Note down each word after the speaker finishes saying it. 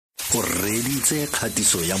o reditse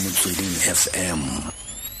kgatiso ya Motsweding FM.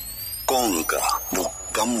 Konka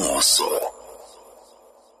bokamoso.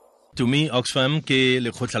 To me, Oxfam ke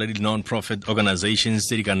lekgotla la di non-profit organizations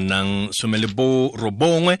tse di ka nnang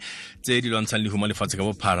robongwe tse di lwantshang lehuma lefatshe ka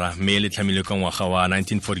bophara mme le tlhamilwe ka ngwaga wa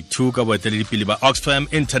 1942 ka boeteledipele ba Oxfam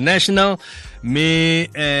International mme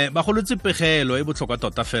ba golotse pegelo e botlhokwa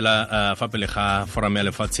tota fela fa pele ga forum ya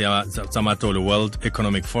lefatshe tsa matlole World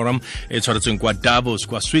Economic Forum e tshwaretsweng kwa Davos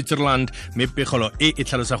kwa Switzerland mme pegelo e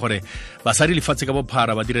tlhalosa gore basadi lefatshe ka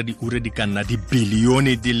bophara ba dira diure di ka nna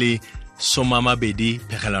dibilione di le somamabedi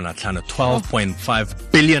pegelana tlhano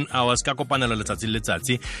 12.5 billion hours ka kopanelo letsatsi le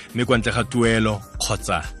letsatsi mme kwa ntle ga tuelo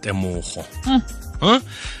kgotsa temogo.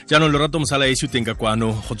 Jaanong Lorato Mosala e teng ka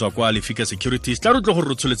kwano go tswa kwa Lefika Securities tla re tlo go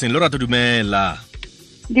re tsholetseng. Lorato, dumela.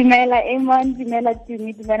 Dumela Emon, dumela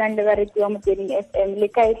Tumi, dumela le bareki wa Motsweding FM le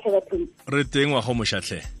ka etle bathong. Re teng wa go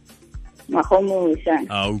mošatlhe. Mahomosha.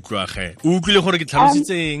 A utlwage. O utlwile gore ke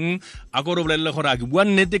tlhalositseng a go re bolelle gore a ke bua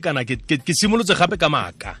nnete kana ke simolotse gape ka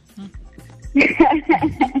maaka.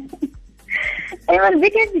 Emon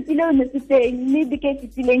beke ditile o nesiteng mme beke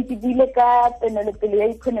ditileng ke bile ka penelopele ya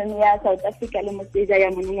economy ya South Africa le moseja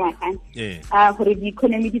ya monongwaga. Gore di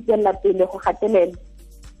economy di tswela pele go gatelela.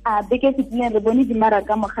 Beke ditileng re bone di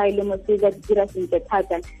maraka mo gae le moseja di dira sentle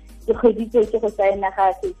thata. Ke kgweditse ke go saena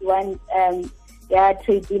ga phase 1 ya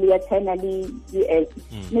trade deal ya China le US.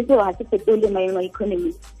 Mme seo ga se fetole maemo a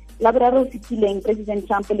economy. La boraro fitileng President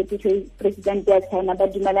Trump le President ya China ba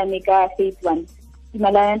dumelane ka phase 1.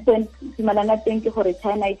 Dumelana teng ke gore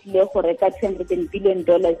China e tlile go reka $200 billion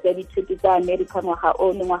ya dithoto tsa America ngwaga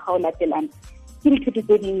o latelang. Ke dithoto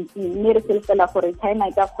tse dintsi mme re solofela gore China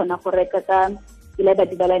e ka kgona go reka ka tsela ba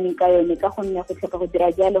dumelaneng ka yone ka gonne go tlhoka go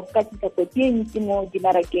dira jalo go ka tlisa kotsi e ntsi mo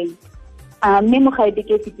dimarakeng. Mme mo gae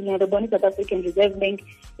ke fitileng re bone South African Reserve Bank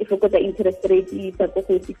e fokotsa interest rate e isa go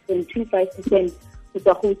 6.25% go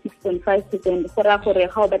tswa go 6.5%. Go raya gore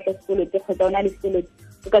ga o batla sekoloto kgotsa o na le sekoloto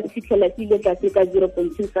o ka fitlhela se ile tlase ka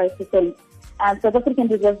 0.25%. South African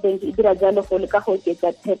Reserve Bank e dira jalo go leka go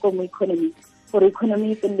oketsa theko mo economy gore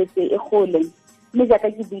economy e feleletse e gole. Mme jaaka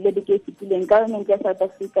ke buile ke fitileng government ya South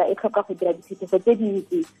Africa e tlhoka go dira diphetogo tse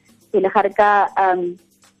dintsi pele ga re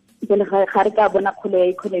ka bona kgolo ya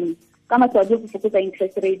economy. Ka matswadi go fokotsa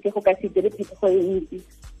interest rate go ka se dire phetogo e ntsi.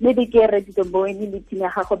 Mme ke re ditomboeni le team ya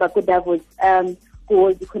gago ba ko Davos go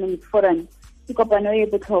World Economic Forum. Ke kopano e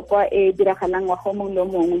botlhokwa e diragalang wa go mongwe le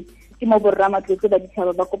mongwe ke mo borra matlotlo ba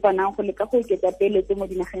ditšhaba ba kopanang go leka go oketsa peeletso mo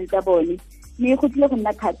dinageng tsa bone. Mme go tlile go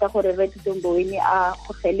nna thata gore re ditomboeni a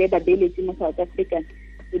gogele babeeletsi mo South Africa.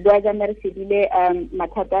 Re bua jaana re shebile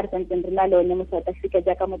mathata a re santseng re na le one mo South Africa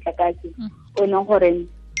jaaka motlakase o neng gore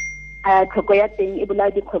tlhoko ya teng e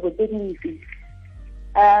bolaya dikgwebo tse dintsi.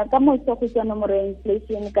 Ka moso go tswa nomoro ya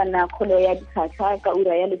inflation kana kgolo ya ditlhwatlhwa ka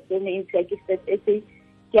ura ya lesome e ntse ya ke ke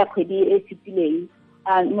ya kgwedi e fetileng.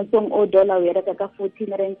 Mosong o dollar o reka ka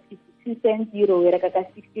 14.52 cents, euro o reka ka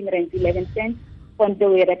 16.11 ponto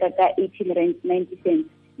o reka ka 18.90.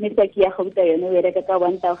 Mme ke ya gauta yone o reka ka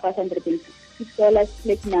 $1,556,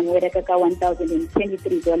 platinum o reka ka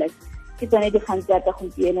 $1,023. Ke tsone dikgang tsa ka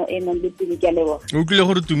gompieno e nang le tumi ke a leboga. O tlile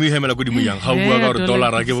gore tumi hemela go dimojang ga o bua ka gore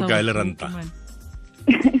dollar ke bokae le ranta.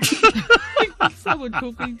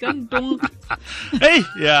 Hey,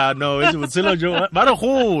 yeah, no, it's botshelo jo ba re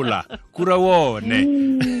gola kura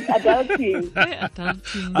wone.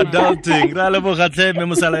 Adulting ra le bogatlhe me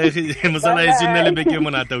mosala e tsene le beke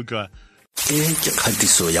monata utlwa. Ke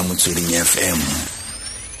kgatiso ya Motsweding FM.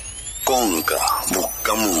 Konka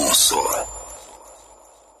bokamoso.